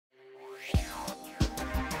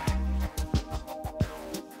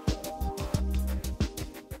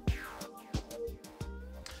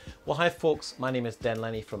Well, hi folks, my name is Den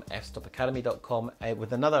Lenny from fstopacademy.com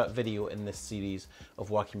with another video in this series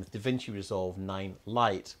of working with DaVinci Resolve 9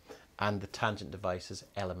 Lite and the Tangent Devices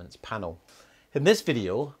Elements panel. In this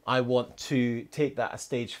video, I want to take that a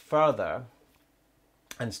stage further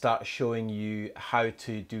and start showing you how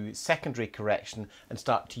to do secondary correction and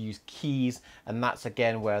start to use keys, and that's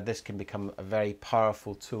again where this can become a very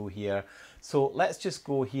powerful tool here. So let's just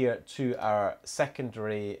go here to our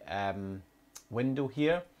secondary window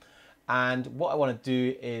here. And what I want to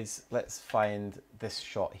do is, let's find this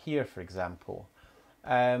shot here, for example.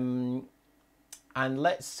 And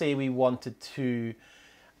let's say we wanted to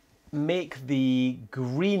make the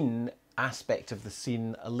green aspect of the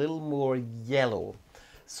scene a little more yellow.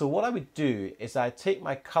 So what I would do is I take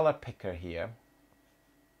my color picker here.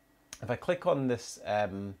 If I click on this,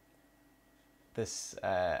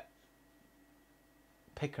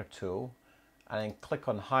 picker tool, and then click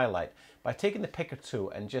on highlight. By taking the picker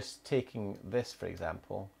tool and just taking this, for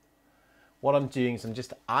example, what I'm doing is I'm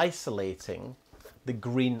just isolating the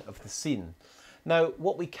green of the scene. Now,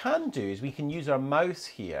 what we can do is we can use our mouse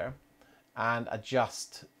here and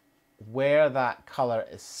adjust where that color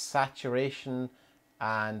is saturation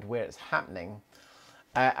and where it's happening.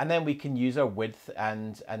 And then we can use our width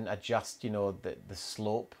and adjust, you know, the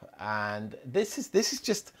slope. And this is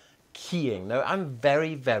just keying. Now, I'm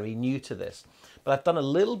very, very new to this, but I've done a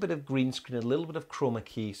little bit of green screen, a little bit of chroma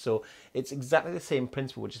key, so it's exactly the same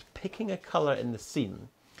principle. We're just picking a color in the scene,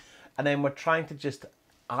 and then we're trying to just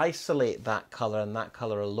isolate that color and that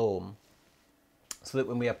color alone, so that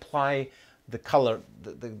when we apply the color,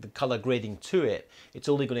 the color grading to it, it's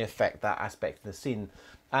only going to affect that aspect of the scene.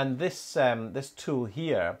 And this this tool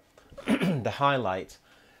here, the highlight,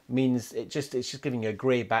 means it's just giving you a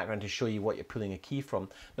grey background to show you what you're pulling a key from.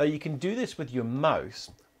 Now you can do this with your mouse,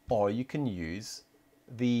 or you can use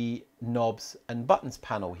the knobs and buttons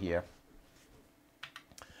panel here.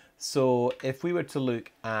 So if we were to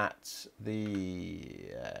look at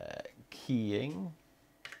the keying,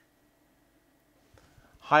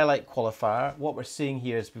 highlight qualifier, what we're seeing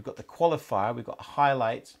here is we've got the qualifier, we've got a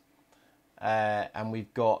highlight, and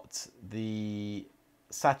we've got the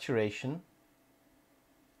saturation,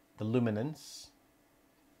 the luminance,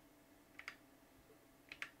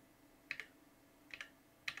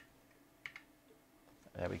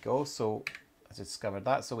 there we go. So I discovered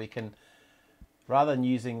that, so we can, rather than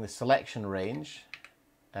using the selection range,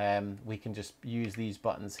 we can just use these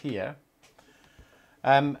buttons here.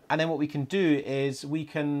 And then what we can do is we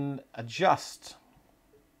can adjust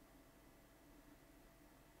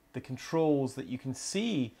the controls that you can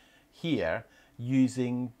see here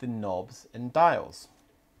using the knobs and dials.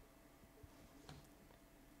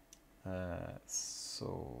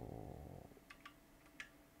 So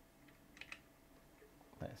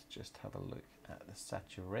let's just have a look at the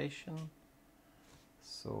saturation.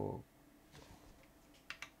 So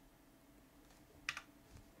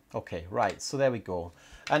okay, right, so there we go.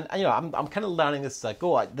 And you know, I'm kind of learning this as I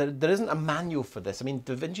go. There isn't a manual for this. I mean,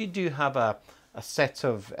 DaVinci do have a set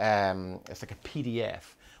of, it's like a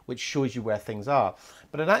PDF, which shows you where things are.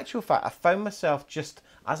 But in actual fact, I found myself just,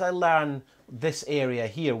 as I learn this area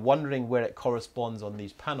here, wondering where it corresponds on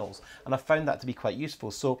these panels. And I found that to be quite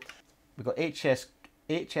useful. So we've got HSLQ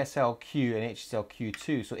and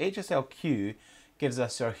HSLQ2. So HSLQ gives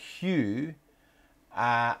us our hue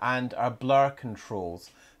and our blur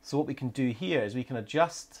controls. So what we can do here is we can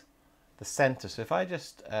adjust the center. So if I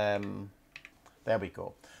just, there we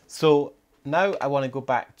go. So now I want to go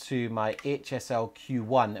back to my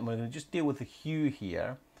HSLQ1, and we're going to just deal with the hue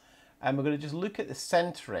here. And we're going to just look at the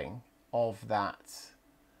centering of that.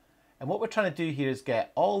 And what we're trying to do here is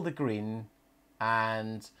get all the green,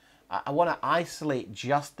 and I want to isolate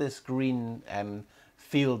just this green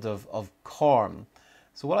field of corn.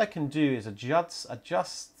 So what I can do is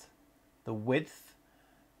adjust the width,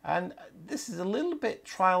 and this is a little bit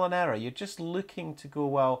trial and error. You're just looking to go,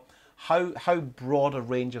 well, how broad a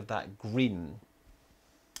range of that green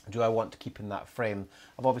do I want to keep in that frame?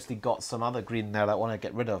 I've obviously got some other green there that I want to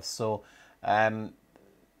get rid of. So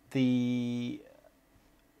the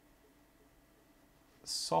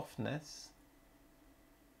softness,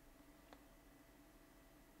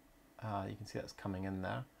 you can see that's coming in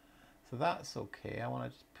there. So that's okay. I want to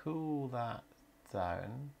just pull that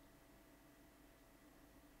down.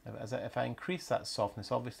 If I increase that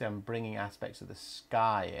softness, obviously I'm bringing aspects of the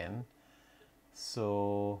sky in.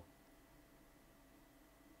 So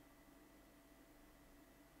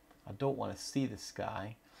I don't want to see the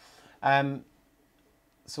sky.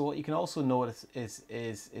 So what you can also notice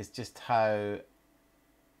is just how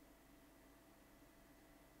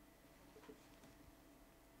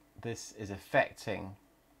this is affecting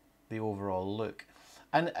the overall look.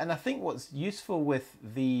 And I think what's useful with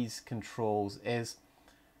these controls is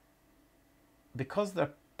because they're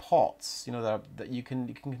pots, you know, that you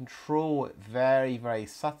can control it very, very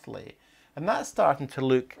subtly, and that's starting to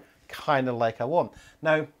look kind of like I want.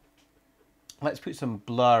 Now, let's put some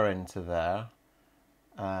blur into there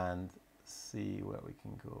and see where we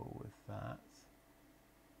can go with that.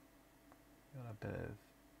 Got a bit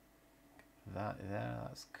of that there,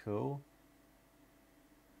 that's cool.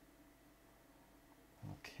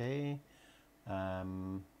 Okay,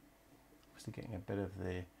 obviously getting a bit of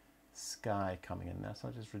the sky coming in there, so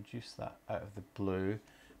I'll just reduce that out of the blue.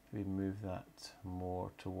 Maybe move that more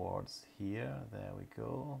towards here. There we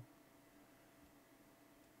go.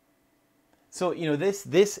 So, you know,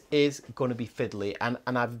 this is going to be fiddly,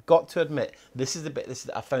 and I've got to admit, this is the bit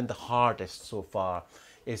I found the hardest so far.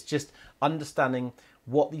 It's just understanding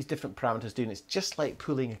what these different parameters do. And it's just like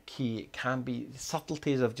pulling a key. It can be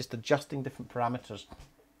subtleties of just adjusting different parameters.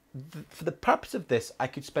 For the purpose of this, I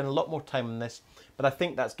could spend a lot more time on this, but I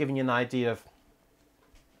think that's giving you an idea of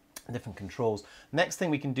different controls. Next thing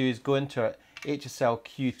we can do is go into our HSL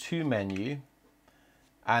Q2 menu,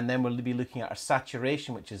 and then we'll be looking at our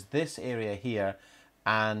saturation, which is this area here,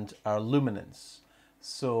 and our luminance.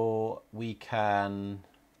 So we can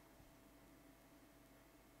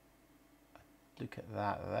look at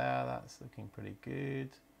that there, that's looking pretty good.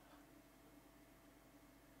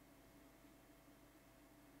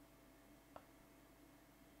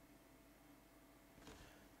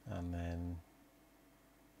 And then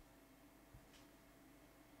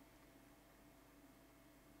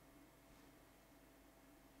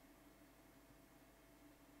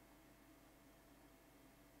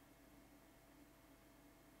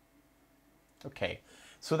okay,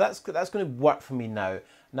 so that's going to work for me now.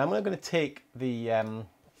 Now I'm going to take the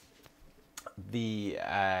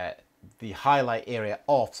highlight area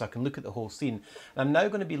off so I can look at the whole scene. And I'm now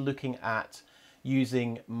going to be looking at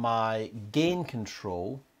using my gain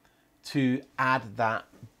control to add that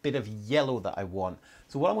bit of yellow that I want.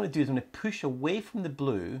 So what I'm going to do is I'm going to push away from the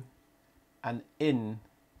blue and in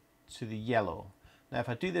to the yellow. Now if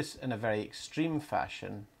I do this in a very extreme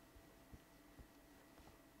fashion,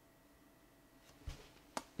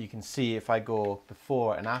 you can see if I go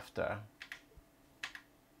before and after,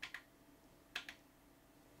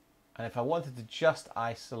 and if I wanted to just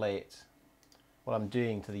isolate what I'm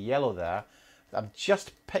doing to the yellow there, I've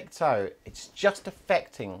just picked out, it's just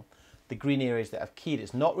affecting the green areas that I've keyed.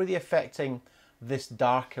 It's not really affecting this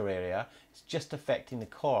darker area, it's just affecting the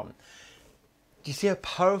corn. Do you see how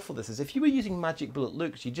powerful this is? If you were using Magic Bullet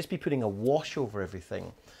Looks, you'd just be putting a wash over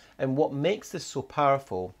everything. And what makes this so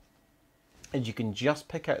powerful is you can just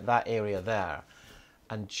pick out that area there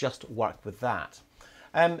and just work with that.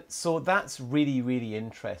 So that's really, really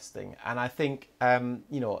interesting. And I think,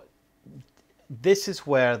 you know, this is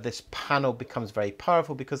where this panel becomes very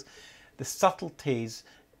powerful, because the subtleties,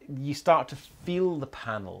 you start to feel the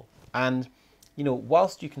panel. And, you know,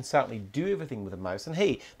 whilst you can certainly do everything with a mouse, and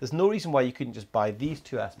hey, there's no reason why you couldn't just buy these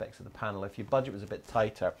two aspects of the panel if your budget was a bit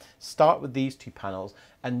tighter. Start with these two panels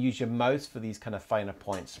and use your mouse for these kind of finer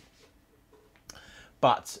points.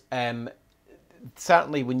 But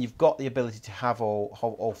certainly when you've got the ability to have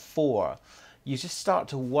all four, you just start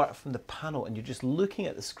to work from the panel, and you're just looking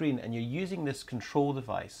at the screen, and you're using this control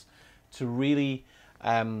device to really,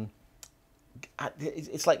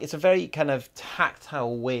 it's like, it's a very kind of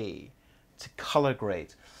tactile way to color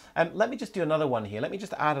grade. Let me just do another one here. Let me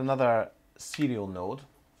just add another serial node,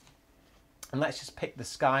 and let's just pick the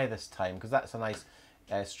sky this time, because that's a nice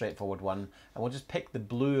straightforward one. And we'll just pick the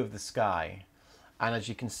blue of the sky. And as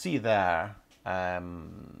you can see there,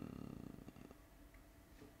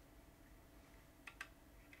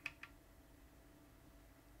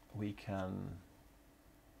 we can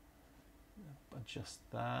adjust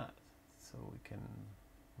that, so we can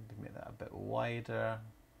maybe make that a bit wider.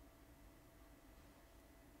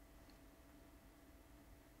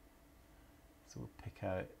 So we'll pick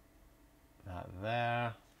out that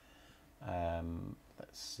there.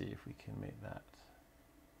 Let's see if we can make that.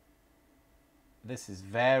 This is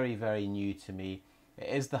very, very new to me. It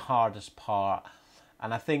is the hardest part,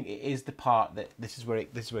 and I think it is the part that this is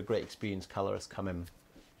where great experience colorists come in.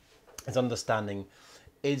 Is understanding,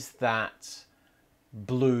 is that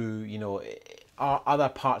blue, you know, are other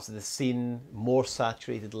parts of the scene more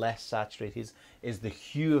saturated, less saturated? Is the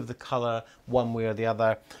hue of the color one way or the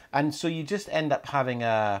other? And so you just end up having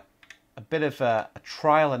a bit of a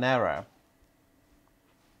trial and error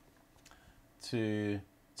to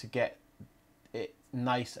get it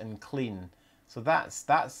nice and clean. So that's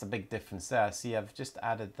the big difference there. See, I've just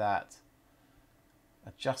added that,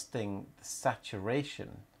 adjusting the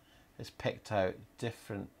saturation. it's picked out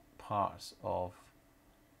different parts of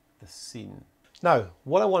the scene. Now,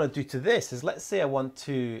 what I want to do to this is, let's say I want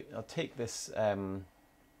to, I'll take this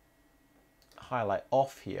highlight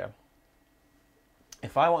off here.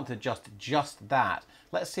 If I want to adjust just that,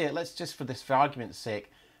 let's just for argument's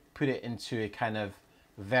sake, put it into a kind of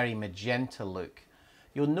very magenta look.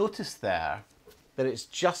 You'll notice there that it's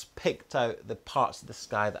just picked out the parts of the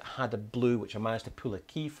sky that had a blue, which I managed to pull a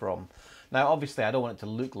key from. Now, obviously, I don't want it to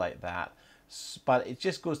look like that, but it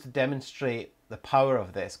just goes to demonstrate the power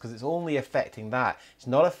of this, because it's only affecting that. It's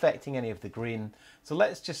not affecting any of the green. So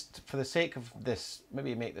let's just, for the sake of this,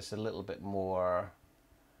 maybe make this a little bit more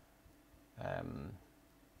a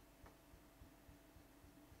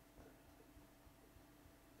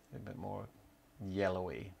bit more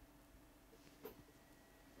yellowy.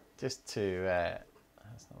 Just to,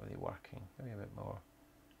 that's not really working. Maybe a bit more.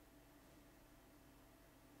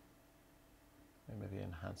 Maybe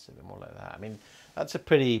enhance it a bit more like that. I mean, that's a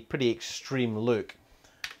pretty extreme look,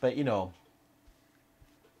 but you know,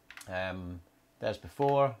 there's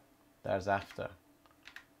before, there's after.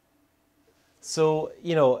 So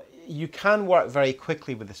you know, you can work very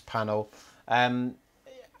quickly with this panel, and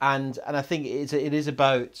I think it is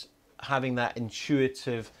about having that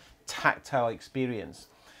intuitive, tactile experience.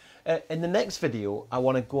 In the next video, I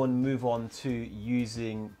want to go and move on to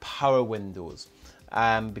using power windows.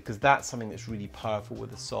 Because that's something that's really powerful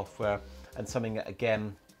with the software, and something that,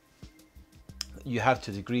 again, you have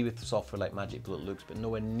to agree with the software like Magic Bullet looks, but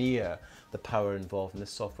nowhere near the power involved in this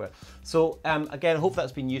software. So again, I hope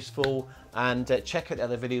that's been useful, and check out the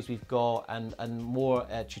other videos we've got and more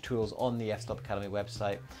tutorials on the F-Stop Academy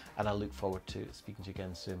website, and I look forward to speaking to you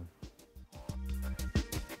again soon.